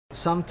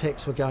Some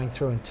techs were going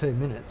through in 2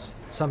 minutes,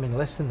 some in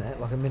less than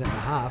that, like a minute and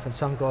a half, and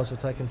some guys were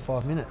taking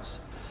 5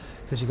 minutes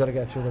because you've got to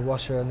go through the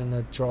washer and then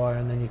the dryer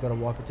and then you've got to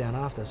wipe it down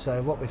after.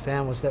 So what we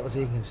found was that was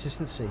the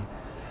inconsistency.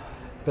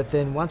 But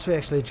then once we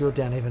actually drilled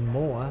down even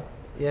more,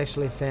 you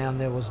actually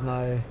found there was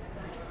the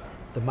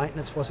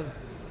maintenance wasn't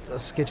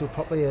scheduled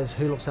properly as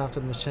who looks after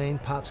the machine,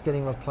 parts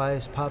getting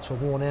replaced, parts were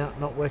worn out,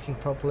 not working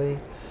properly.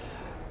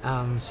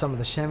 Some of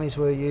the chamois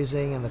we were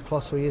using and the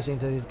cloths we were using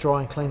to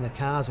dry and clean the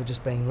cars were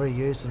just being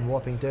reused and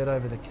wiping dirt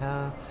over the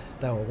car.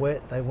 They were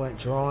wet, they weren't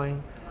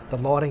drying. The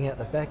lighting out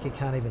the back you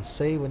can't even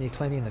see when you're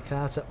cleaning the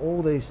car. So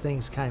all these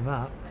things came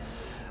up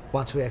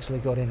once we actually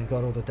got in and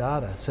got all the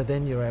data. So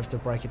then you were able to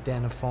break it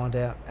down and find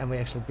out, and we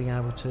actually being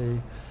able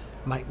to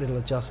make little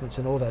adjustments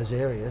in all those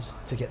areas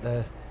to get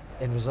the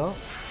end result.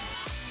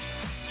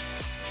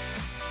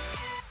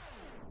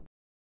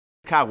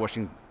 Car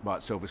washing by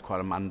itself is quite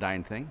a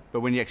mundane thing, but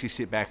when you actually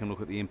sit back and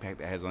look at the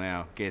impact it has on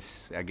our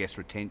guest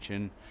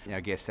retention,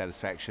 our guest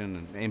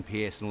satisfaction and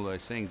NPS and all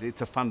those things, it's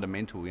a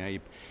fundamental.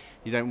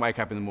 You don't wake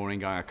up in the morning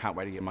going, I can't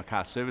wait to get my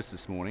car serviced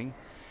this morning.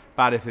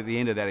 But if at the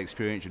end of that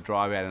experience you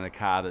drive out in a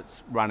car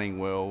that's running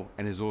well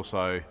and is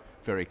also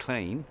very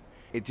clean,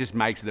 it just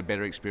makes it a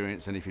better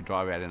experience than if you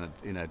drive out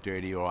in a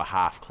dirty or a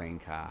half-clean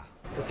car.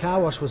 The car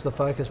wash was the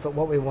focus, but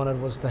what we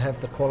wanted was to have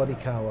the quality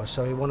car wash.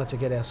 So we wanted to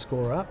get our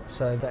score up.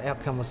 So the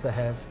outcome was to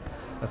have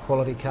a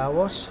quality car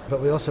wash,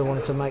 but we also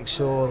wanted to make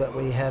sure that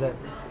we had it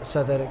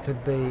so that it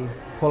could be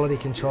quality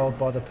controlled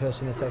by the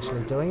person that's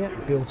actually doing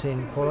it,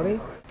 built-in quality.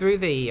 Through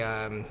the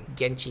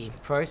Genchi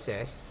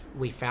process,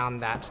 we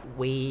found that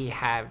we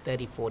have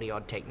 30-40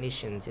 odd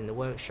technicians in the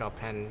workshop,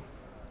 and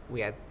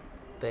we had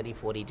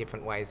 30-40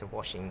 different ways of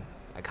washing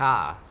a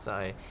car.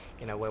 So,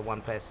 where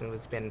one person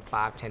would spend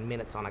 5-10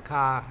 minutes on a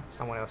car,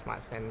 someone else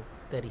might spend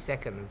 30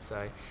 seconds. So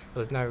there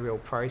was no real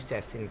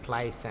process in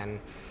place, and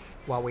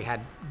while we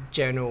had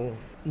general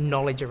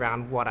knowledge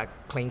around what a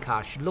clean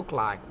car should look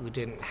like, we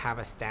didn't have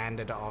a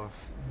standard of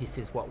this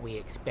is what we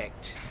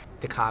expect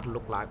the car to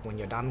look like when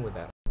you're done with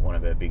it. One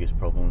of our biggest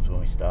problems when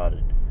we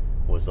started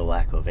was the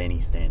lack of any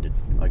standard.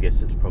 I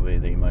guess that's probably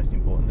the most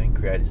important thing.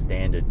 Create a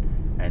standard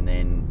and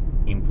then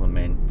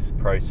implement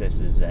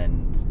processes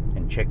and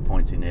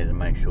checkpoints in there to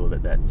make sure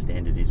that that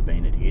standard is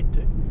being adhered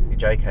to.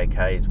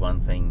 JKK is one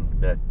thing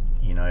that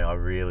I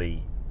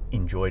really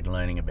enjoyed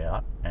learning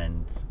about,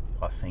 and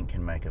I think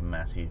can make a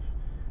massive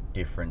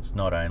difference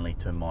not only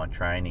to my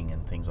training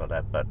and things like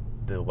that, but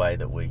the way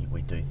that we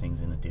do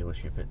things in the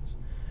dealership.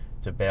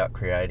 It's about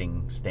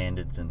creating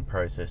standards and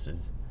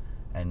processes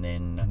and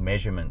then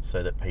measurements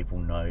so that people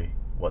know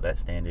what that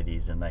standard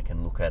is and they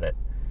can look at it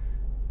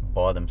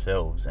by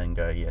themselves and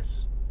go,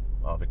 yes,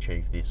 I've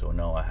achieved this, or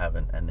no, I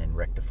haven't, and then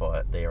rectify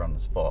it there on the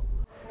spot.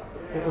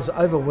 It was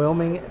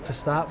overwhelming to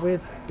start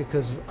with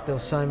because there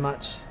was so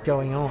much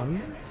going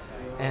on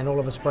and all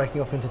of us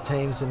breaking off into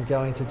teams and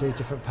going to do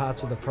different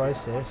parts of the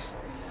process.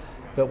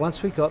 But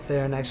once we got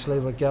there and actually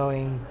were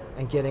going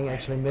and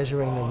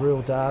measuring the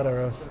real data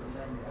of,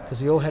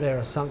 because we all had our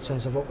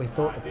assumptions of what we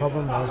thought the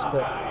problem was,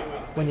 but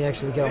when you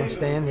actually go and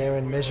stand there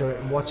and measure it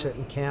and watch it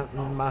and count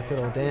and mark it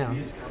all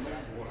down,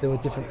 there were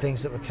different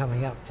things that were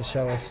coming up to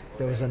show us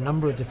there was a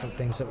number of different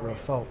things that were at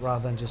fault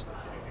rather than just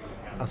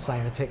us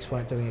saying the techs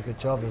weren't doing a good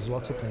job. There's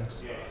lots of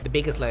things. The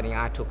biggest learning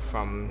I took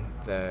from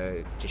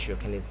the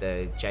Jishuken is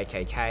the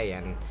JKK,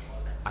 and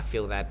I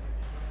feel that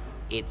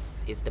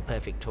it's the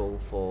perfect tool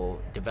for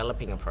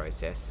developing a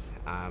process,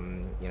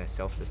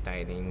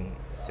 self-sustaining,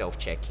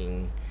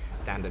 self-checking,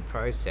 standard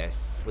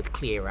process with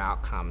clear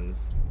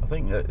outcomes. I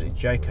think that the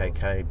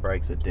JKK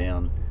breaks it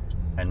down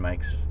and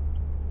makes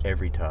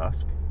every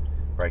task,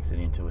 breaks it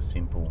into a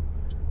simple,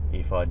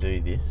 if I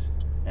do this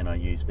and I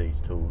use these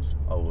tools,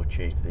 I will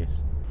achieve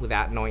this.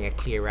 Without knowing a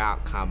clear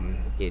outcome,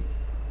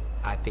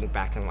 I think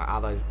back and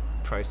are those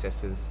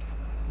processes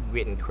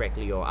written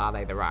correctly, or are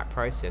they the right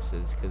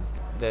processes? Because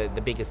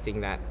the biggest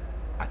thing that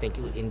I think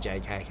in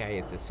JKK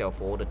is the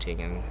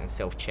self-auditing and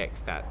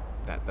self-checks that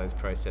those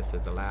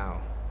processes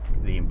allow.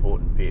 The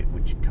important bit,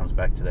 which comes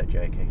back to that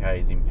JKK,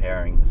 is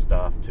empowering the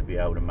staff to be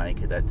able to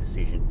make that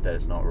decision that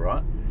it's not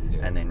right,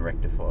 and then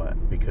rectify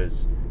it,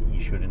 because you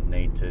shouldn't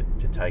need to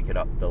take it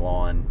up the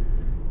line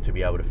to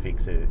be able to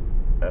fix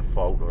a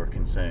fault or a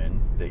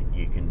concern that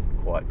you can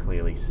quite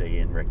clearly see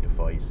and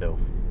rectify yourself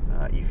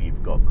if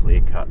you've got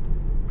clear-cut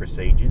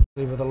procedures.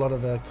 With a lot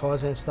of the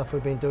Kaizen stuff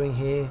we've been doing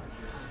here,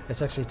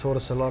 it's actually taught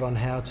us a lot on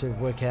how to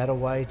work out a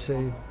way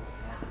to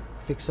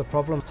fix a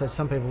problem. So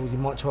some people, you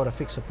might try to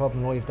fix a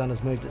problem, all you've done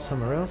is moved it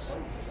somewhere else.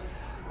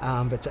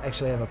 But to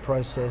actually have a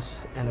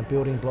process and a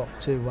building block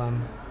to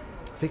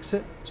fix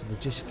it. So the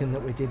Jishuken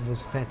that we did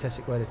was a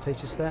fantastic way to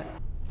teach us that.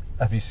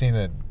 Have you seen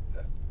a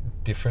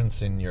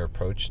difference in your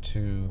approach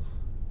to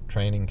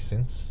training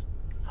since?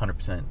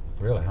 100%.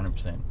 Really?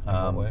 100%. In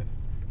what way?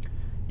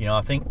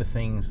 I think the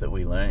things that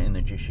we learned in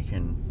the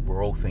Jishuken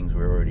were all things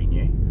we already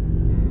knew,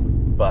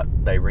 but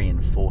they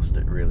reinforced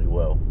it really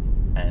well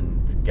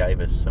and gave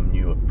us some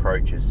new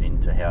approaches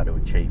into how to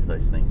achieve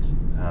those things.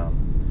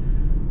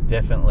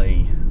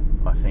 Definitely,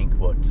 I think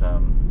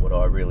what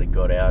I really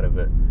got out of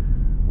it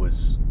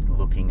was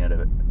looking at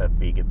a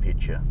bigger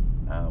picture.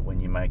 When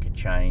you make a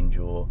change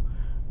or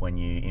when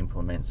you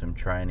implement some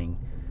training,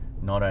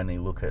 not only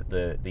look at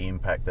the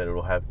impact that it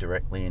will have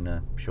directly in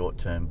the short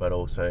term, but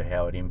also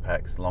how it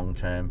impacts long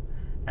term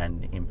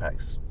and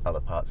impacts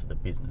other parts of the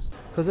business.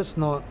 Because it's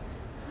not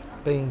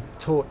being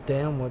taught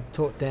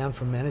down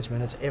from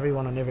management, it's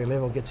everyone on every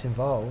level gets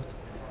involved,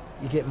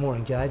 you get more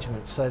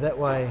engagement. So that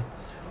way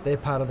they're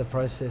part of the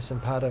process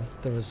and part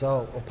of the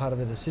result or part of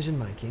the decision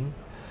making.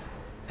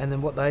 And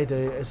then what they do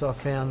is, I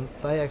found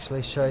they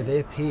actually show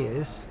their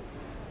peers,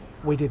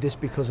 we did this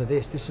because of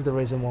this is the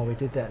reason why we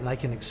did that, and they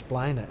can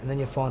explain it, and then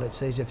you find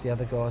it's easier for the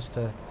other guys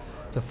to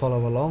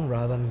follow along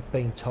rather than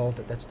being told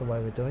that that's the way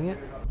we're doing it.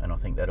 And I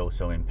think that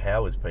also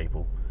empowers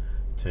people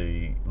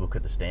to look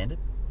at the standard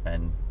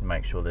and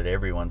make sure that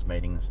everyone's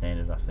meeting the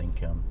standard. I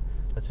think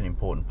that's an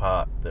important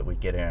part, that we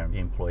get our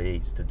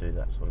employees to do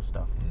that sort of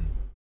stuff.